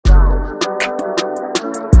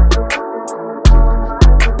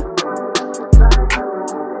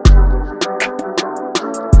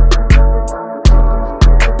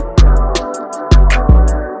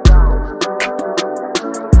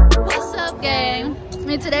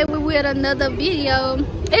And today we with another video.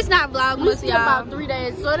 It's not vlogmas, y'all. About 3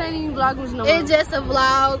 days, so it ain't even vlogmas no more. It's just a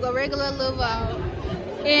vlog, a regular little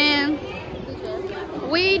vlog. And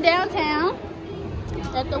we downtown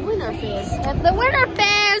at the Winter Fest. At the Winter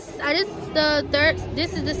Fest.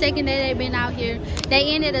 This is the second day they've been out here.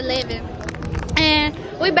 They ended at 11. And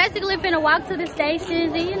we basically finna walk to the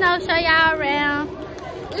stations and, you know, show y'all around.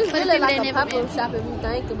 It's really like a pop-up shop if you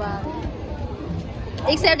think about it.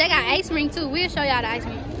 Except they got ice cream too. We'll show y'all the ice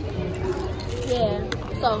cream. Yeah.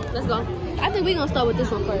 So let's go. I think we're gonna start with this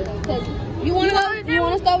one first. You wanna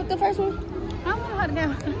start with the first one? I don't wanna hold it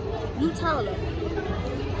down. You taller.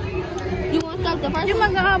 You wanna start with the first one? You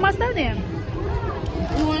must go hold my stuff down.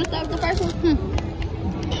 You wanna start with the first one? Come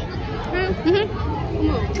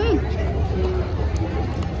on.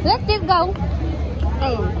 Let this go.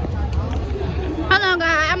 Oh. Hold on,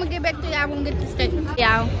 guys. I'm gonna get back to y'all when we get to the station.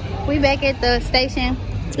 Y'all, we back at the station.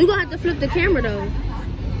 We gonna have to flip the camera though.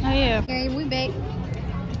 Oh yeah. Okay, we back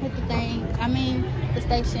with the thing. I mean, the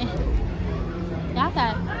station. Y'all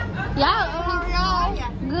got, y'all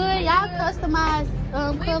good. Y'all customize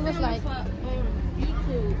covers like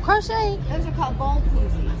crochet. Those are called ball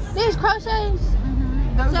pieces. These crochets.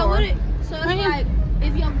 So what? So it's like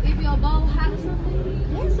if your bowl has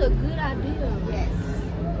something, that's a good idea. Yes.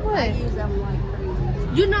 What? I use them like crazy.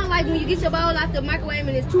 You know, like when you get your bowl out the microwave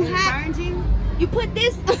and it's too hot. Burns you. You put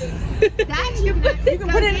this. That you can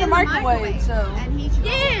put it in the microwave. So and heat your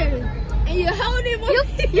yeah. And you hold it.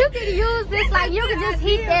 You can use this like you can just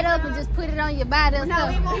heat that up and just put it on your body. Or no,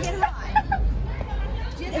 something. it won't get hot.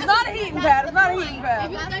 It's not a heating pad. It's not a heating pad.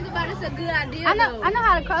 If you think about it, it's a good idea. I know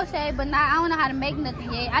how to crochet, but I don't know how to make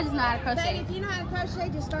nothing yet. I just know how to But crochet. if you know how to crochet,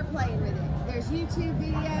 just start playing with it. There's YouTube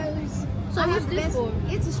videos. So what's this for?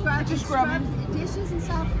 It's a scrub. It's scrubbing dishes and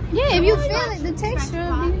stuff. Yeah, if you feel it, the texture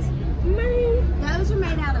of it. Those are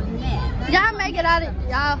made out of net. Y'all make it out of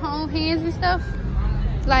y'all home hands and stuff?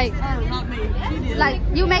 Like, Not me. She did. like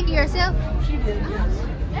you make it yourself? She did. Yes.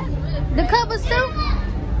 The covers too?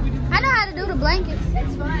 I know how to do the blankets.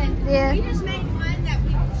 It's fun. Yeah. We just made one that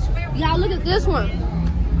we swear. Y'all look at this one.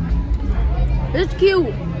 It's cute.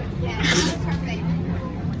 Yeah, that's her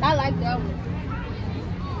favorite. I like that one.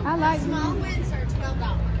 I like it. Small ones are $12.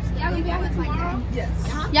 Y'all Big ones like that. Yes.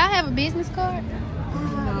 Y'all have a business card? We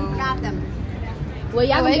forgot them. Well,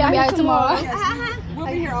 y'all Wait, gonna be y'all out tomorrow. We'll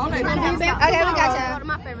be here all night. Okay, we got y'all. Go to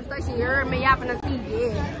my favorite station. You heard me? Y'all finna see.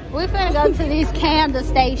 Yeah. We finna go to this candle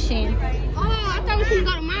station Oh, I thought we should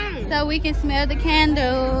go to mine. so we can smell the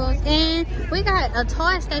candles. And we got a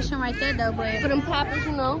toy station right there though, but For them poppers,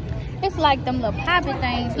 you know. it's like them little poppy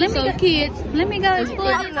things. Let me go, kids. let me go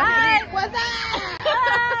explore this. Hey, what's up?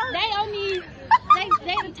 They on these,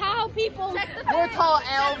 they the tall people. We're tall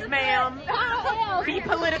elves, ma'am. Be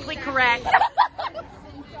politically correct.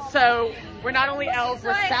 So we're not only elves,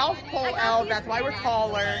 we're South Pole elves. That's why we're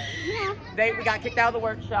taller. We got kicked out of the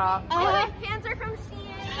workshop. Hands are from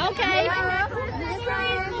Shein. Okay.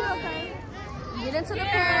 Get into the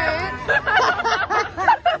parents.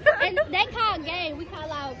 And they call game. We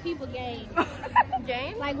call our people game.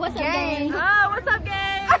 Game? Like what's up game? Oh, what's up,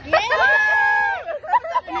 gang? Yeah.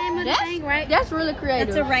 Name of the thing, right? That's really creative.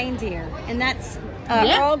 It's a reindeer, and that's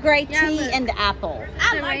Earl Grey tea look. and apple.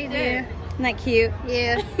 I like that. Isn't that cute?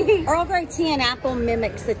 Yeah. Earl Grey tea and apple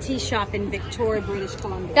mimics the tea shop in Victoria, British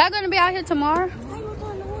Columbia. Y'all gonna be out here tomorrow?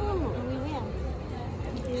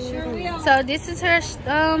 Sure will. So this is her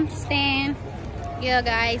stand. Yeah,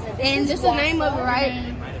 guys. And Just the name of it,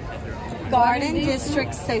 right? Garden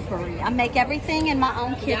District Soapery. I make everything in my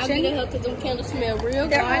own Y'all get kitchen. it because them candles smell real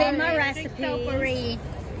They're good. all in my recipes.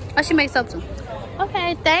 Oh, she makes soap too.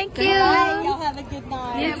 Okay, thank you. Bye. Y'all have a good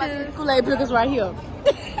night. Yeah, my Kool-Aid pickles right here.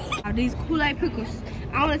 These Kool-Aid pickles.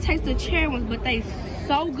 I want to taste the cherry ones, but they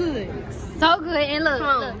so good. So good. And look,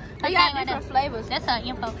 Huh. look. They got different flavors. That's her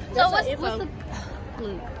info. So That's what's her info. the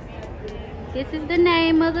look? This is the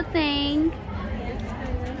name of the thing.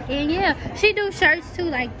 And yeah, she do shirts too,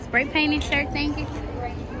 like spray painted shirt thingies.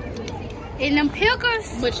 And them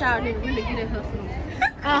pickles, But y'all didn't really get it hustle.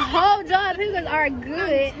 a whole jar of pickles are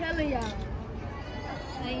good. I'm telling y'all.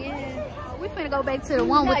 Yeah. We finna go back to the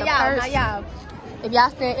one with the Now purse. y'all. If y'all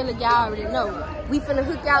stay in the y'all already know. We finna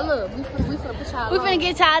hook y'all up. We finna push y'all We along. finna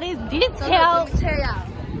get y'all this So discount. look, tell y'all.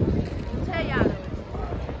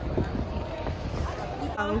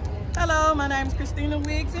 Hello, my name is Christina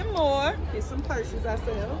Wiggs and More. Here's some purses I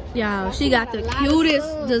sell. Y'all, she got the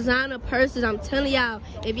cutest designer purses. I'm telling y'all.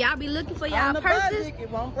 If y'all be looking for y'all On the purses, budget, it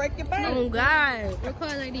won't break your bank. oh God. What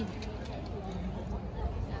color like these?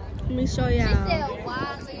 Let me show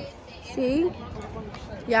y'all. See?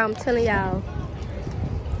 Y'all, I'm telling y'all.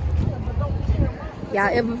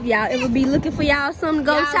 Y'all ever be looking for y'all something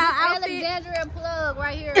to go with y'all outfit? Alexandria plug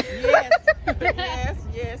right here.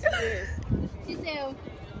 Yes. She said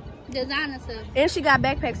designer stuff. And she got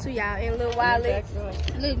backpacks too, y'all, and little wallets.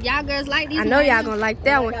 Look, y'all girls like these. I know y'all gonna like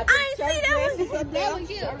that one. I ain't see that one. That one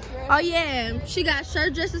cute. Oh yeah, she got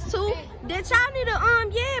shirt dresses too. That y'all need to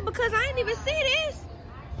yeah, because I ain't even see this.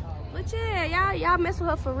 But yeah, y'all mess with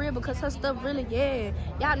her for real because her stuff really,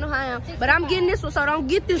 y'all know how I am. But I'm getting this one, so don't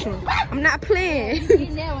get this one. I'm not playing.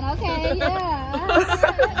 Getting that one, okay,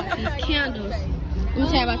 yeah. These candles. Let me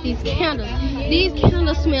tell you about these candles. These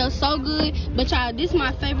candles smell so good, but y'all, this is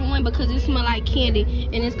my favorite one because it smells like candy,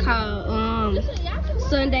 and it's called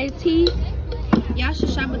Sunday Tea. Y'all should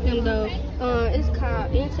shop with them though. It's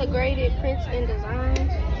called Integrated Prints and Designs.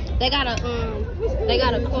 They got a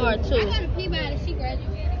card too. I got a Peabody, she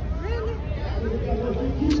graduated.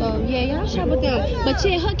 So yeah, y'all shop with them. But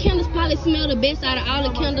yeah, her candles probably smell the best out of all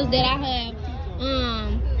the candles that I have.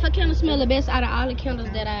 Her candles smell the best out of all the candles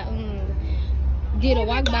that I did a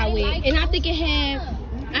walk by with. And I think it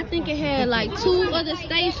had like 2 other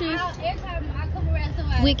stations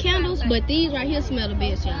with candles, but these right here smell the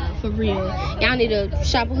best, y'all. For real. Y'all need to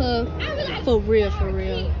shop with her for real.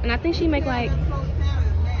 And I think she make like,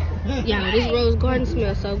 yeah, this Rose Garden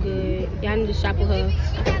smells so good. Y'all need to shop with her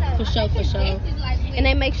for sure. And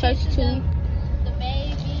they make shirts too. The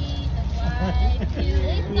baby,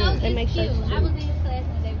 the they make shirts too. I was in class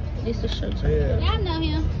with them. This is shirts. Y'all know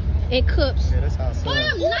him. And cups. Yeah, that's how it's look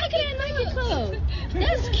at that Nike cup.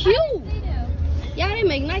 That's cute. Y'all, they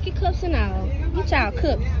make Nike cups and all. Get y'all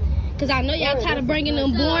cups. Because I know y'all tired of bringing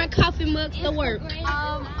them boring coffee mugs to work.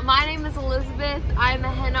 My name is Elizabeth. I'm a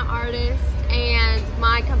henna artist, and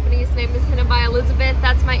my company's name is Henna by Elizabeth.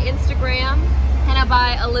 That's my Instagram, Henna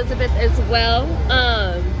by Elizabeth as well.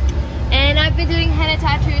 And I've been doing henna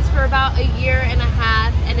tattoos for about 1.5 years,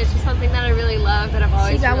 and it's just something that I really love, that I've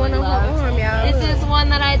always She got really one on loved. her arm, y'all. This is one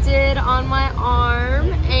that I did on my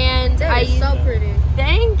arm, and That is so pretty.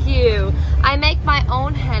 Thank you. I make my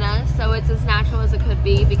own henna, so it's as natural as it could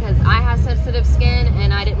be because I have sensitive skin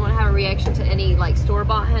and I didn't want to have a reaction to any like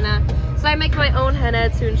store-bought henna. So I make my own henna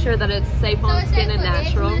to ensure that it's safe on skin and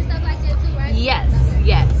natural. And stuff like that too, right? Yes.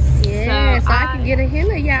 Yeah, so I can I get a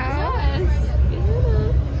henna, y'all. Yes.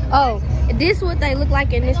 Oh, this is what they look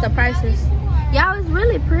like and it's the prices. Y'all, it's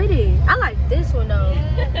really pretty. I like this one though.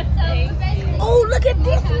 Oh, look at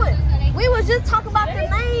this one. We was just talking about the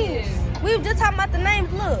names. We were just talking about the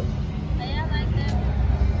names. Look.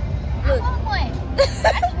 Look. I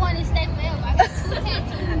just want to stay forever. I got 2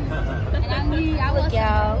 tattoos. And I want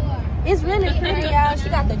y'all. It's really pretty, y'all. She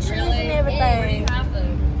got the trees and everything. I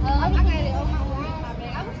got it on my wall.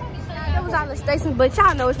 That was all the stations, but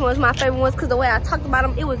y'all know which one was my favorite ones because the way I talked about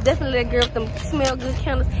them, it was definitely that girl with them smell good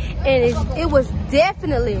candles, and it was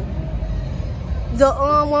definitely the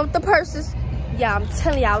one with the purses. Yeah, I'm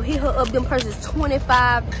telling y'all, hit her up. Them purses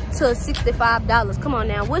 $25 to $65. Come on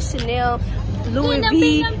now, with Chanel, Louis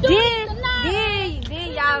V.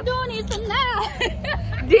 Then y'all doing it tonight.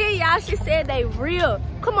 Then y'all, she said they real.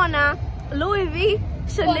 Come on now, Louis V.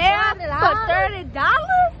 Chanel for $30.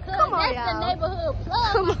 Come on, that's the neighborhood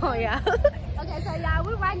plug. Come on, y'all. Okay, so y'all,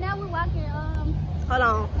 we're walking. Hold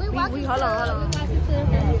on. We Hold on. walking to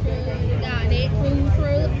the food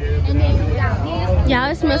truck, and then we got this.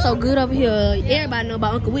 Y'all, it smells so good over here. Everybody know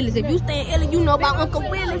about Uncle Willis. If you stay in Ellen, you know about Uncle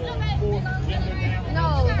Willis.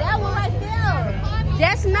 No, that one right there.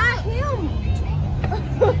 That's not him.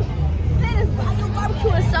 That is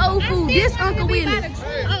barbecue and soul food. This Uncle Willis.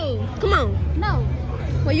 Oh, come on. No.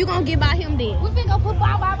 Well, you gonna get by him then? We finna go put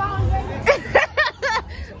Bob on.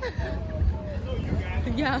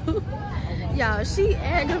 Y'all, she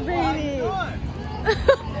aggravated.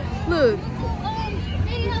 Look.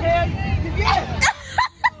 Yeah.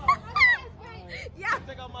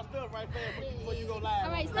 Take out my stuff right there before you go live.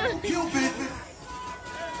 All right, so.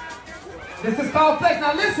 This is called Flex.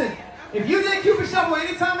 Now listen, if you did Cupid Shuffle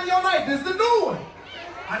any time in your life, this is the new one.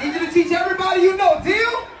 I need you to teach everybody you know.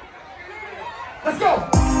 Deal? Let's go.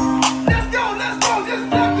 Let's go. Just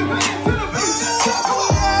clap your hands to the beat. Let's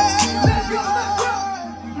go. Let's go.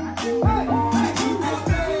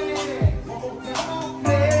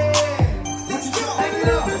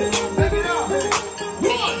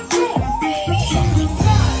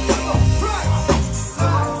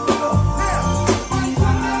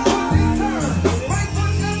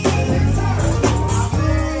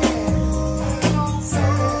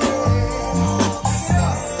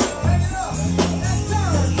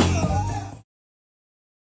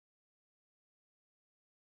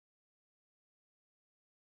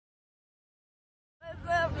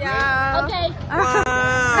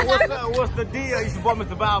 what's the deal? It's your boy,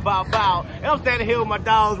 Mr. Bow Bow Bow. And I'm standing here with my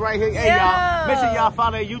dogs right here. Hey, y'all, make sure y'all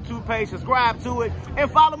follow their YouTube page, subscribe to it,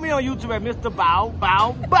 and follow me on YouTube at Mr. Bow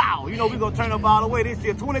Bow Bow. You know, we're going to turn up all the way this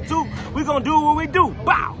year, 22. We're going to do what we do.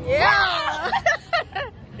 Bow. Yeah.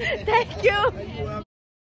 Thank you.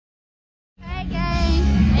 Hey, gang.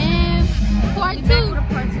 And part two.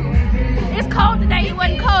 It's cold today. It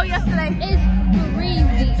wasn't cold yesterday. It's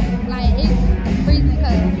freezing. Like, it's freezing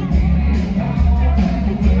cold.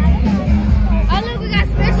 Oh, look, we got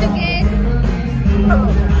special guests.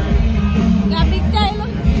 Got Big Taylor.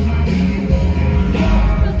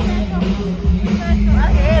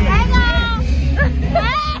 Hang on.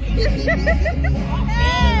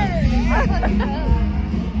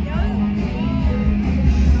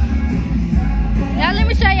 Y'all, let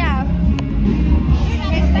me show y'all.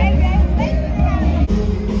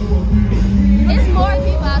 It's more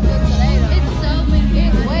people out there today, though. It's so many,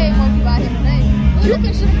 it's way more people out here today. Look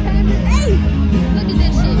at shit. Look at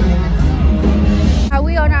this shit. Are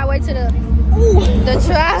we on our way to the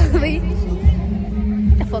trolley?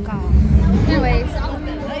 Get the fuck on. Anyways,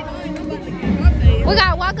 we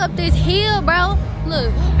gotta walk up this hill, bro.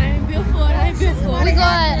 Look. I ain't built for it. I ain't built for it. We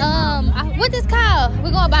going, what this called?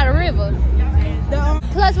 We going by the river.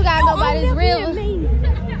 Plus, we gotta go by this river.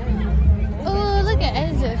 Oh, look at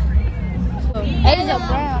Asia. Asia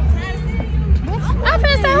Brown. I'm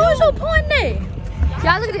finna say, who's your point there?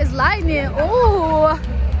 Y'all look at this lightning. Oh.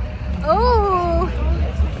 Oh.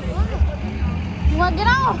 You wanna get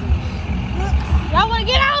on? Y'all wanna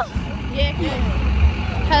get on? Yeah,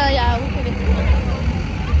 hell yeah, we finna get on.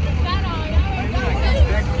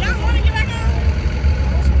 Y'all wanna get back on?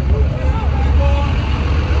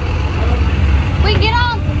 We get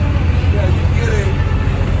on.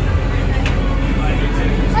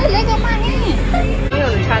 Hey, let go my hand. You know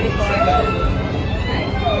the trolley car.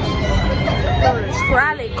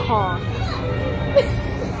 Trolley car.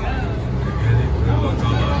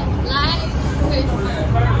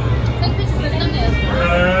 Take pictures with them there.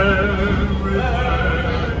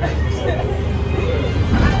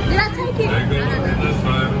 Did I take it?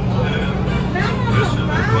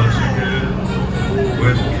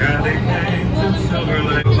 With candy canes and silver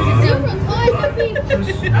light.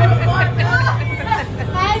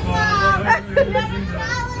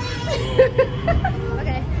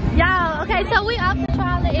 Okay, y'all. Okay, so we off the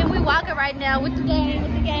trolley and we walking right now with the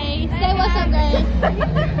gang. Say what's up, gang.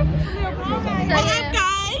 So yeah,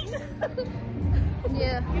 guys.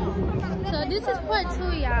 Yeah. So this is part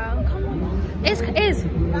 2, y'all. It's freezing.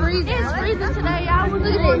 It's freezing today, y'all. Look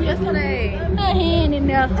at this. Yesterday. Her hand in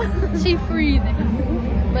there. She freezing.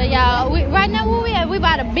 But y'all, right now where we at? We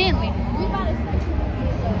by the Bentley.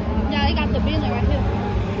 Y'all, they got the Bentley right here.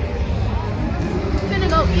 Finna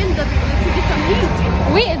go in the Bentley to get some heat.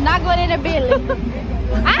 We is not going in the Bentley.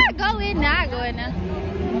 I go in there. I go in there.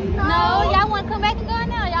 No, y'all want to come back and go in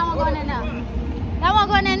there? Or y'all want to go in there now? Y'all want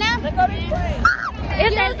to go in there now?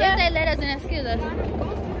 If they let us in, excuse us.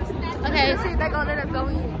 Okay. See if they gonna let us go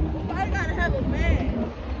in. I gotta have a bag.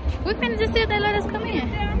 We finna just see if they let us come in.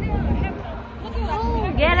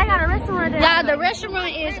 Yeah, they got a restaurant there. Yeah, the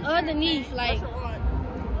restaurant is underneath, like,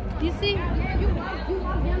 you see? You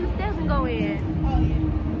walk down the steps and go in.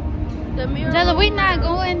 The mirror. Jella, we not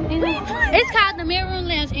going in. It's called the Mirror Room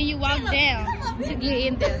Lounge, and you walk down to get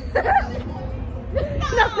in there.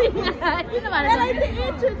 No, we not. That ain't the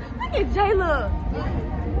entrance. Look at Jayla.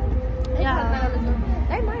 Yeah.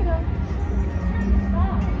 They might have.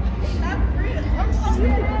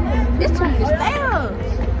 It's too many stairs.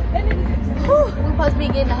 We're supposed to be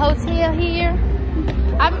getting a hotel here.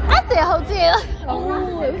 I said hotel.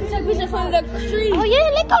 Oh, we can take pictures from the street. Oh yeah,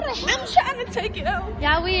 let's go to the I'm trying to take it out.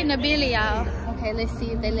 Y'all, we in the Billy, y'all. Okay, let's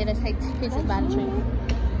see if they let us take pictures by the tree.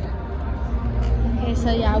 Okay,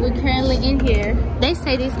 so y'all, we're currently in here. They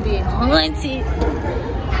say this be haunted. They're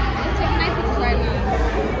taking their pictures right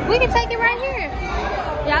now. We can take it right here.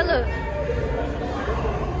 Y'all look.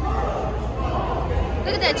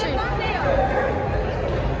 Look at that tree.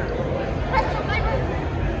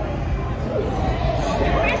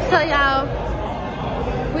 So y'all,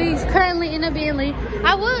 we currently in a Bentley.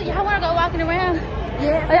 Y'all want to go walking around?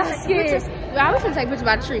 Yeah. Are y'all scared? I was gonna take pictures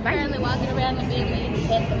by the tree. Currently walking around the Bentley.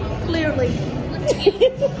 Clearly. Look at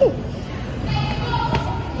it.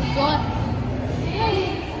 Going.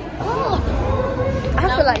 Oh. I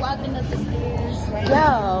feel like walking up the stairs. Right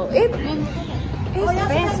yo, it's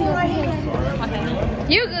fancy over here. Okay.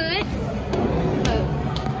 You're good.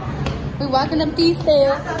 We're walking up these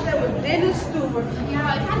stairs. I thought that was Dennis Stewart.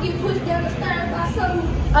 Yeah, if I get pushed down the stairs by something.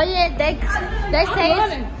 Oh yeah,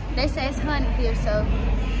 they say it's honey here, so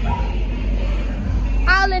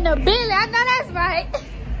all in the Billy. I know that's right.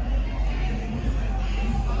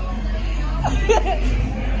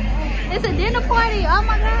 It's a dinner party. Oh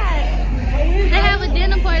my God. They have a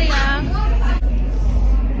dinner party, y'all.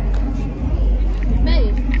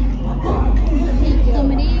 Babe. Eat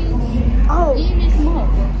some of these. Oh. Eat me some more.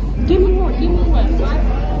 Give me one. Give me one.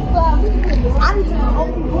 I need to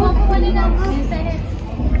Put it up and say that.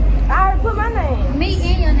 I already put my name. Me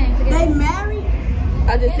and your name together. They married?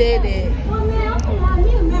 I just said that. Well, man, I'm gonna lie, me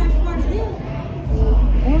a marriage first deal.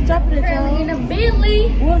 We'll drop it, y'all. In a Bentley.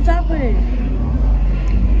 We'll drop it.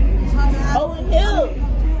 Oh, and here.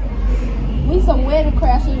 We some wedding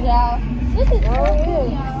crashers, y'all. This is Oh, yeah.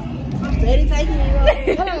 y'all. Steady taking it,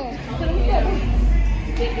 y'all. Hold on.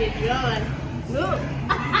 Look.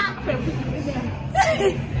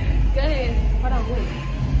 Go ahead. Hold on, wait.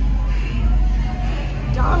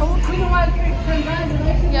 Donald,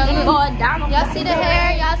 congratulations. Y'all see the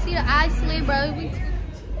hair? Y'all see the eye slit, bro?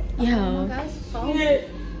 Yo.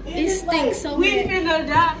 It stinks so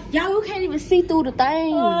bad. Y'all, we can't even see through the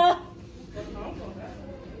thing.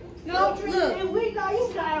 No, Tristan, we know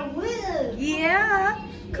you got a wig. Yeah.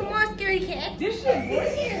 Come on, scary cat. This shit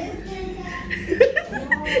weird.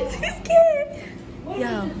 She's scared.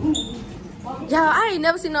 Yo. Yo, I ain't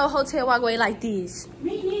never seen no hotel walkway like this.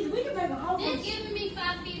 Me neither. We can make a whole This giving me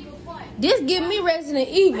 5 feet before. This give me Resident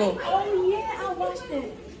Evil. Oh, yeah, I watched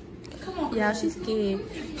it. Come on. Yeah, she's scared.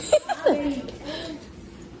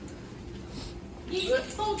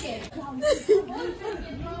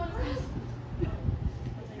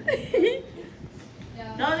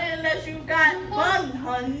 Not unless you got fun,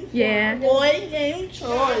 honey. Yeah. Boy named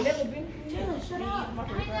Troy.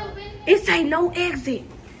 It say no exit.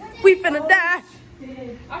 We finna die.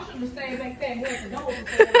 I should have stayed back there and went to know.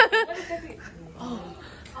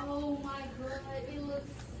 Oh my God, it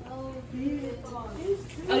looks so beautiful.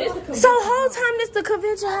 So whole time this the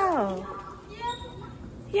convention hall.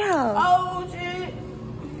 Yeah. Oh, shit.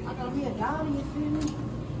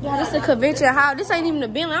 Yeah, this the convention hall. This ain't even the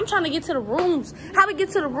building. I'm trying to get to the rooms. How we get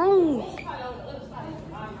to the rooms?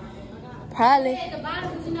 Probably. At the bottom,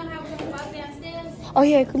 because you know how we're going to walk downstairs? Oh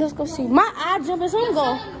yeah, let's go see. My eye jumping, so I'm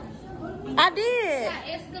go. I did. Got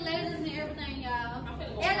escalators and everything, y'all.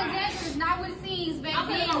 Alexander is not with scenes back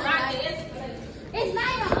then. Like, it's not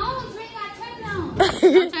even on. You ain't got to turn it on.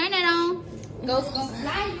 Don't turn it on. Ghost gonna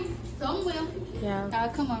fly you somewhere. Yeah. Y'all,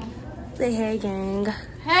 come on. Say hey, gang.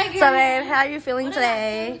 Hey, girl. So, babe, how you feeling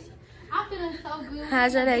today? I'm feeling so good.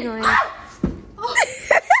 How's your day going? I'm bad,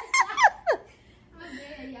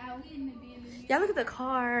 y'all. We in the building. Y'all look at the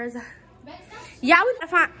cars. Y'all, we gotta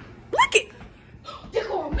find. Look it. Look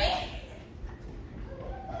on me.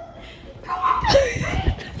 Come on.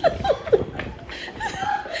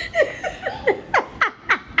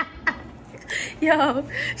 Yo,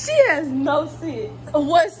 she has no sense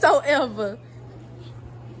whatsoever.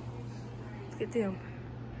 Look at them.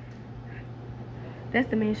 That's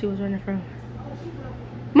the man she was running from.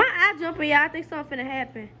 My eye jumping, y'all. I think something finna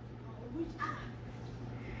happen.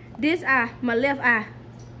 This eye, my left eye.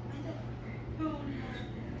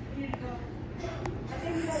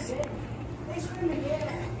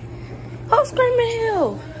 Who's screaming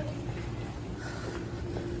hell?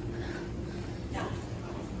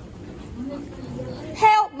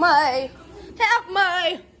 Help me! Help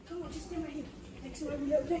me! Come on, just stand right here. Next to every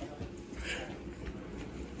little thing.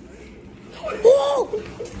 Whoa!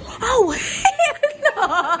 Oh, hell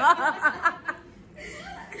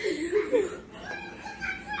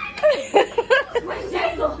Where's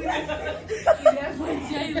J-Lo? That's where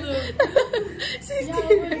J-Lo. She's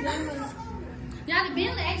Y'all, the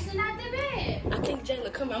Bentley actually not that bad. I think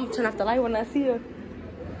Jayla coming. I'm gonna turn off the light when I see her.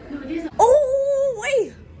 No, this Oh,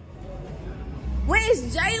 wait! Where's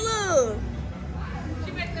Jayla?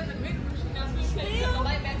 She back in the big room. She knows we can't turn the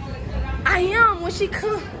light back on and cut it out. I am when she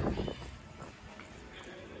come.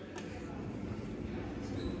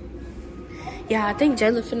 Yeah, I think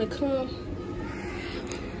Jayla finna come.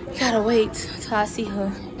 Gotta wait till I see her.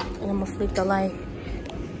 And I'm gonna flick the light.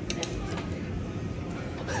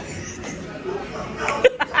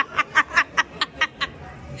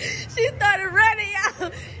 She started running,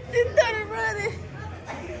 y'all. She started running.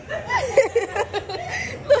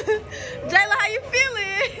 Jayla, how you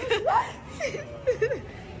feeling?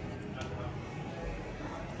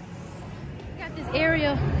 got this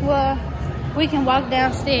area where we can walk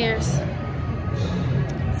downstairs.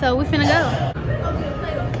 So we finna go.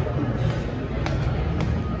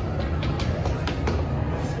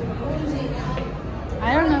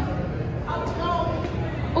 I don't know.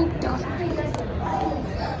 Oh,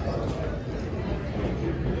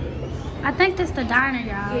 I think that's the diner,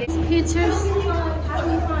 y'all. Pictures. How do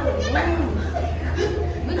we find a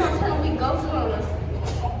room? We gonna tell them we go to us.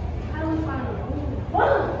 How do we find a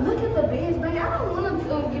room? Look at the beds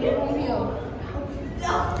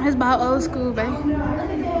It's about old school, babe.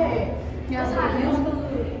 Yeah.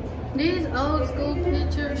 These old school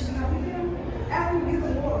pictures.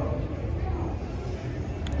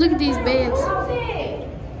 Look at these beds.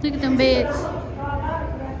 Look at them beds.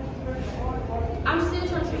 I'm still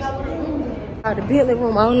trying to figure out what the room is. The building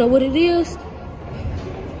room, I don't know what it is.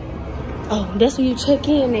 Oh, that's where you check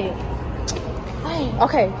in at.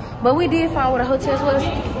 Okay, but we did find where the hotels was.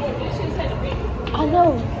 I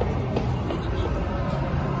know.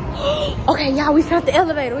 Okay, y'all, we found the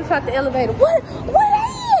elevator. We found the elevator. What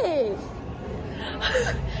is?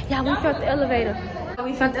 Yeah, we found the elevator.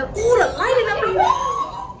 We found the. Ooh, the lighting up in here.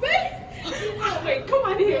 Wait, come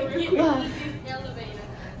on here.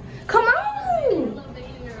 Come on.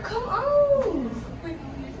 Come on.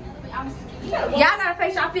 Y'all gotta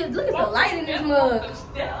face y'all feelings. Look at the light in this mug.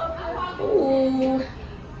 Ooh.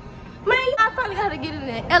 Man, I probably gotta get in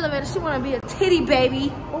the elevator. She wanna be a titty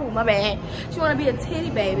baby. Oh, my bad. She wanna be a titty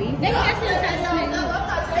baby.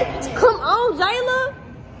 Come on, Jayla.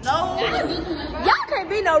 No. Y'all can't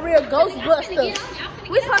be no real Ghostbusters.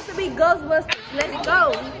 We supposed to be Ghostbusters. Let's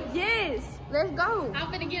go. Yes, let's go.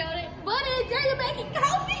 I'm finna get on it. But Jayla making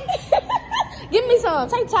coffee. Give me some.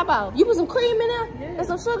 Take the top off. You put some cream in there? Yeah. And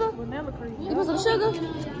some sugar? Vanilla cream. You put some sugar?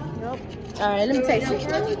 Yep. Alright, let me taste it.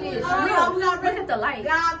 Look at the light.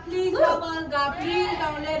 God, please help us. God, please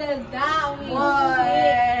don't let us down.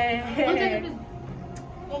 Yeah.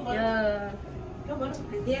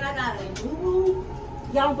 Then I got it. Y'all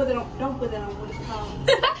don't put it on. Don't put it on what it's called.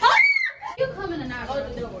 You come in and out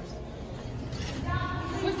of the doors.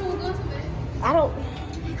 Which one we go to, babe? I don't.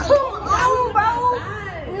 Come on, bro.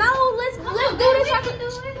 No, let's do this. I can do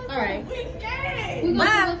it. All right. We going to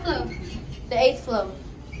what floor? The 8th floor.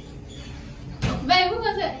 Babe, we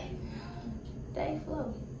going to the 8th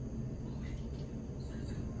floor.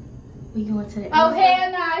 We going to the 8th Oh,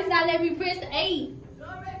 hell no. It's not letting me press the 8.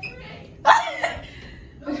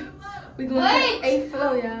 We going to the 8th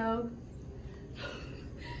floor, y'all.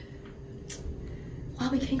 Why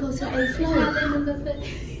we can't go to the 8th floor?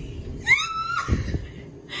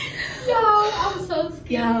 Yo, I'm so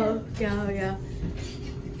scared. Yo.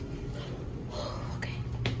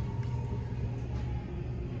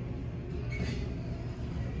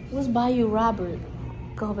 What's Bayou Robert?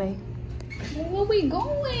 Go, babe. Where we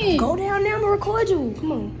going? Go down there. I'm gonna record you.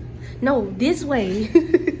 Come on. No, this way.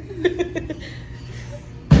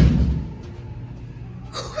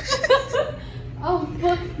 Oh,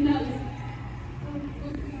 fuck no.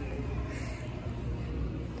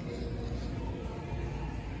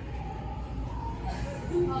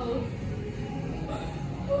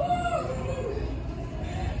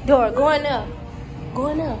 Dora, going up.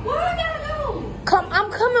 Going up. Where I gotta go? Come, I'm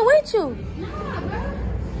coming with you. Nah, bro.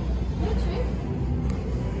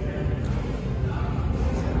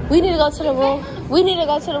 We need to go to the room. We need to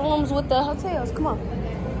go to the rooms with the hotels. Come on.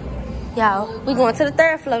 Y'all, we going to the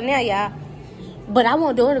 3rd floor now, y'all. But I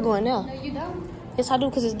want Dora to go in there. No, you don't. Yes, I do,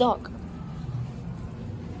 because it's dark.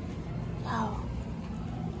 Y'all.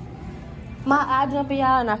 My eye jumping,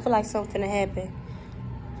 y'all, and I feel like something to happen.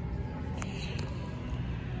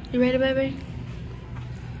 You ready, baby?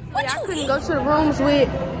 I couldn't go to the rooms with...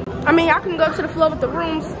 I couldn't go to the floor with the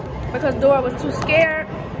rooms because Dora was too scared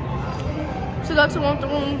to go to one of the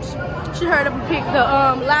rooms. She heard him pick the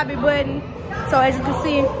lobby button. So as you can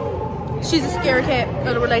see, she's a scary cat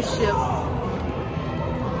of the relationship.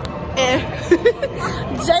 And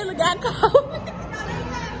Jayla got caught.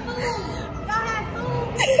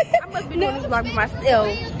 I must be doing this vlog by myself,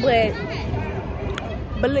 but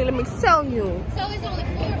let me tell you. So it's only 4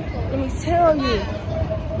 floors. Let me tell you.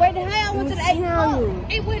 Wait, the hell went to the 8th floor.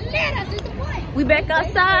 It wouldn't let us. It's the point. We back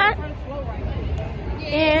outside.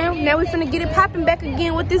 And now we finna get it popping back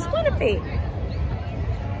again with this winter fit.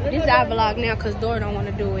 This is our vlog now because Dora don't want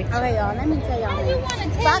to do it. Okay, y'all, let me tell y'all. You want to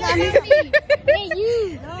So I tell got me? and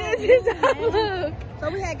you. This is our vlog. So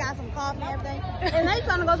we had got some coffee and everything. And they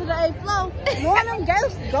trying to go to the 8th floor. One of them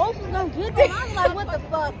ghosts was gonna get them. I was like, what the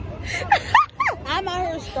fuck? I'm out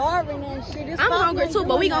here starving and shit. This I'm hungry too,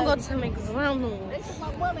 but we gonna go to McDonald's.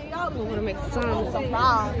 We're gonna make some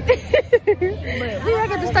fries. But we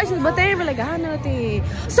back at the stations, but they ain't really got nothing.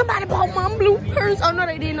 Somebody bought my blue purse. Oh no,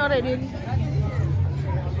 they didn't. No, they didn't.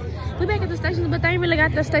 We back at the stations, but they ain't really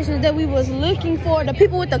got the stations that we was looking for. The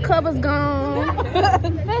people with the covers gone. That's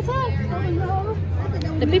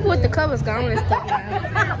it. The people with the covers gone and stuff.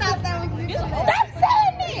 Stop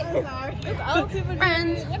saying it.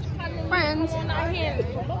 Friends.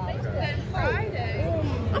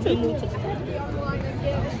 I'm finna move to the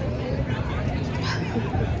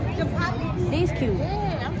These cute.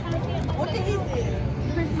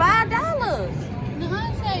 $5.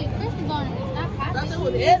 Christmas ornaments, not popping. That's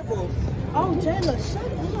with edibles. Oh, Jayla, shut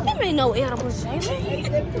up. Them ain't no edibles,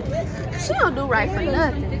 Jayla. She don't do right for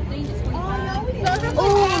nothing.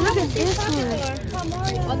 Oh, look at this one.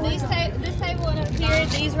 Well, this table up here,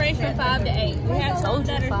 these range from 5 to 8. We have some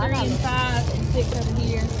that are 3 and 5 and 6 over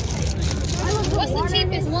here. What's the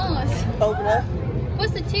cheapest ones? Over there.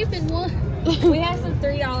 What's the cheapest one? We have some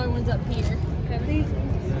 $3 ones up here. These.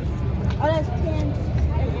 Oh, that's 10.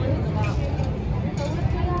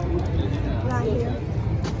 Right here.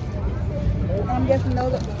 I'm guessing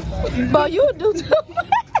those are. But you do too.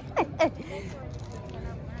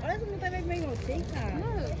 That's what they make me on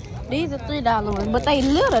TikTok. These are $3 ones, but they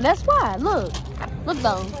little. That's why. Look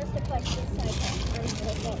though.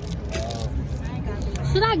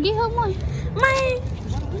 Should I get her one? Man.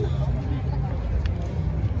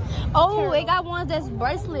 Oh, it got ones that's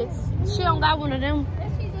bracelets. She don't got one of them.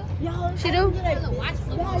 She do?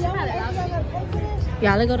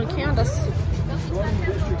 Y'all, let's go to Candace.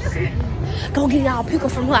 Go get y'all pickle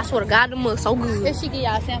from her. I swear to God, them look so good. If she get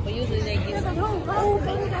y'all a sample, usually they get some. Oh,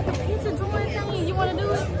 baby, got the pizza joint thing. You want to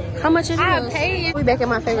do it? How much it is? I pay. We back at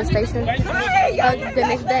my favorite station the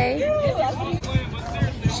next day.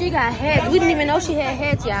 She got hats. We didn't even know she had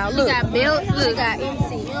hats, y'all. Look. She got belts. Look. She got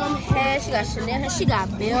MCM hats. She got Chanel hats. She got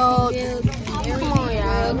belts. Come on,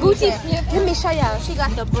 y'all. Gucci. Let me show y'all. She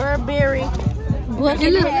got the Burberry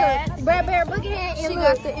bucket hat. Burberry bucket hat. She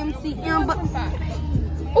got the MCM bucket.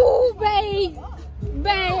 Ooh, babe.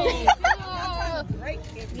 Babe.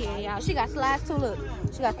 Yeah, y'all. She got slides too. Look.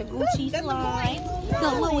 She got the Gucci slides, the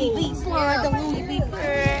Louis V slide, the Louis V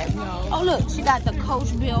purse. Oh, look. She got the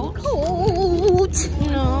Coach belt. Coach.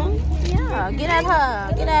 You know? Yeah. Get at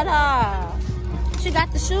her. Get at her. She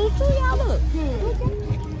got the shoes too, y'all. Look.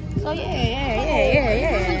 So,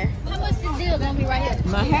 yeah. How much this deal gonna be right here?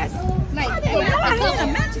 My hats. Like,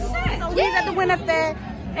 So we got to win up there,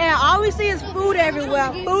 and all we see is food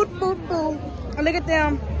everywhere. Food. And look at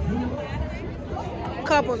them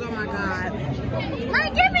couples. Oh my God.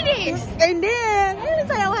 man, give me this. And then let me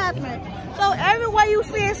tell you what happened. So everywhere you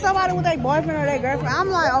see somebody with their boyfriend or their girlfriend, I'm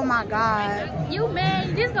like, oh my God. You man,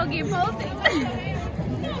 you just gonna get posted.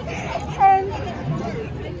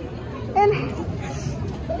 And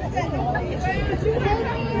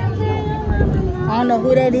I don't know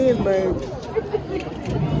who that is, but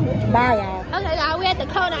bye, y'all. Okay, y'all, we at the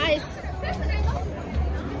Kona Ice.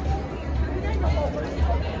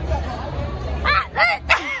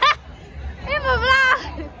 In my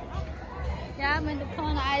vlog. Yeah, I'm in the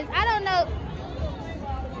Kona Ice. I don't know.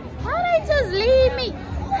 How they just leave me?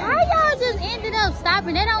 How y'all just ended up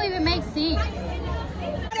stopping? That don't even make sense.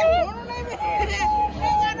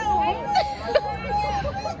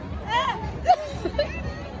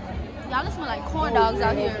 Y'all, it smell like corn dogs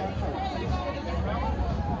out here.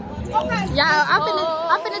 Y'all,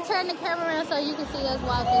 I'm finna turn the camera around so you can see us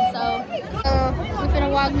walking. So, we finna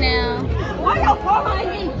walk now.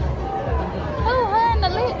 Oh, her in the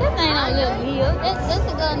lip. This ain't no little deal. That's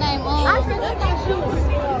a girl named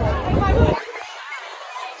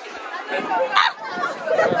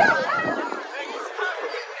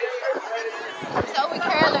So we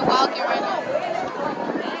currently walking right now.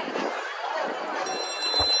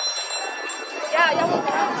 Yeah, y'all want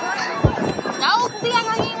to no, see, I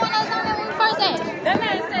know you ain't one of those on there when we first at. That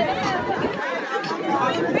man said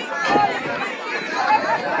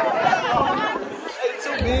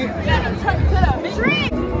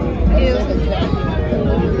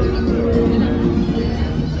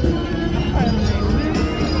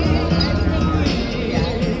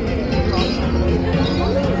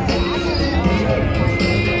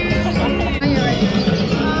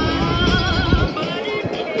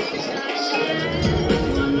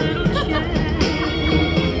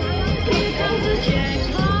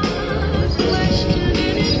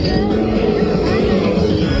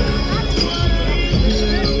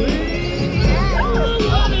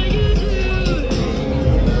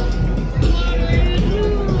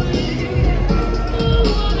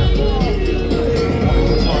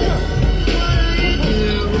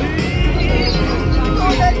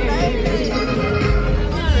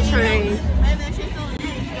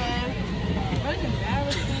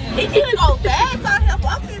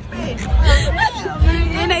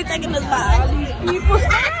And they taking us by all these people.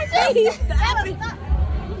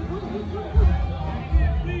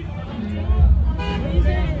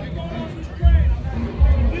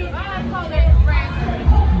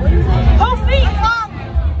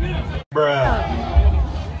 Bruh.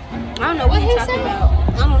 I don't know what he's talking about.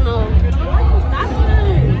 I don't know.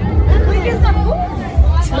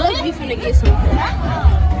 Look, we finna get some.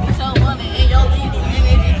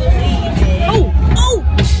 Oh,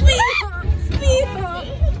 sweet.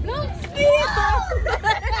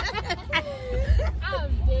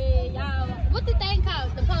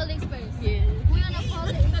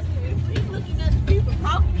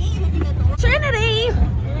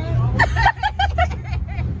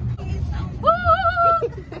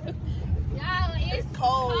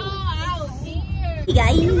 cold. Oh, out here. Yeah.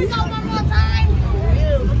 Here we go one more time.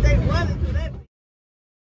 Yeah, look, they running through that.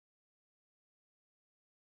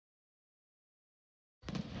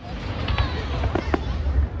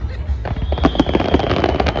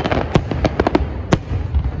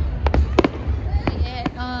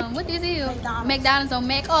 What this is? McDonald's on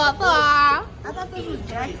MacArthur. I thought this was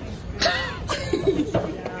Jackson.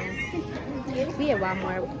 We at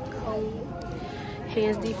Walmart. Cold.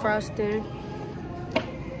 Hands defrosting.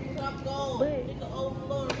 But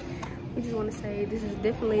we just want to say this is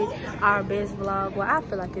definitely our best vlog. Well, I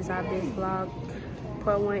feel like it's our best vlog.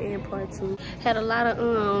 Part 1 and part 2. Had a lot of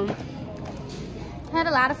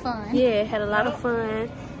fun. Yeah, had a lot of fun.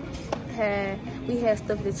 We had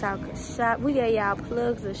stuff that y'all could shop. We gave y'all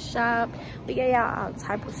plugs to shop. We gave y'all all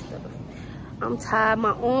type of stuff. I'm tired.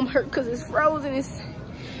 My arm hurt because it's frozen.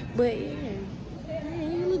 But yeah, hey,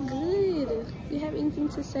 you look good. You have anything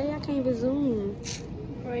to say? I can't even zoom.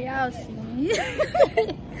 For y'all see.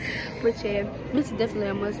 But yeah, this is definitely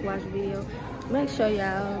a must-watch video. Make sure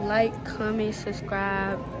y'all like, comment,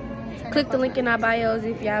 subscribe. Click the link in our bios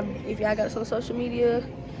if y'all got us on social media.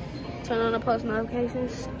 Turn on the post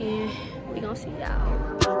notifications, and we gonna see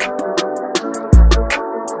y'all.